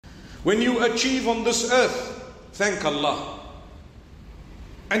When you achieve on this earth, thank Allah.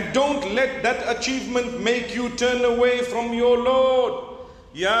 And don't let that achievement make you turn away from your Lord.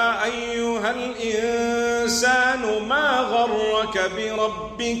 يا أيها الإنسان ما غرك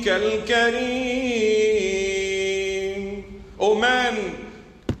بربك الكريم. Oh man,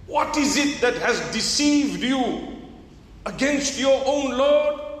 what is it that has deceived you against your own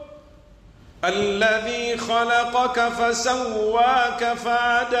Lord? الذي خلقك فسواك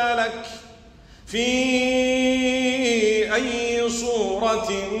فعدلك في أي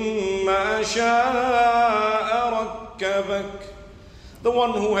صورة ما شاء ركبك. The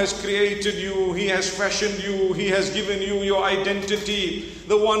one who has created you, He has fashioned you, He has given you your identity.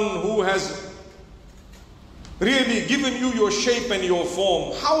 The one who has really given you your shape and your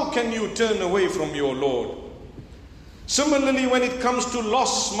form. How can you turn away from your Lord? Similarly, when it comes to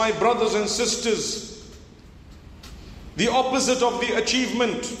loss, my brothers and sisters, the opposite of the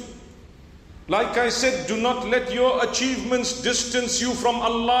achievement. Like I said, do not let your achievements distance you from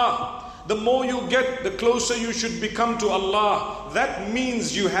Allah. The more you get, the closer you should become to Allah. That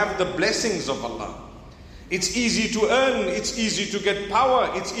means you have the blessings of Allah. It's easy to earn, it's easy to get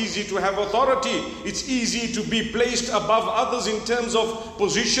power, it's easy to have authority, it's easy to be placed above others in terms of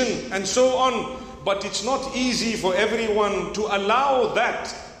position and so on. But it's not easy for everyone to allow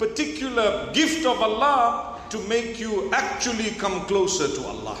that particular gift of Allah to make you actually come closer to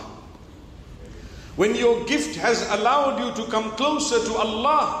Allah. When your gift has allowed you to come closer to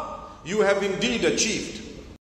Allah, you have indeed achieved.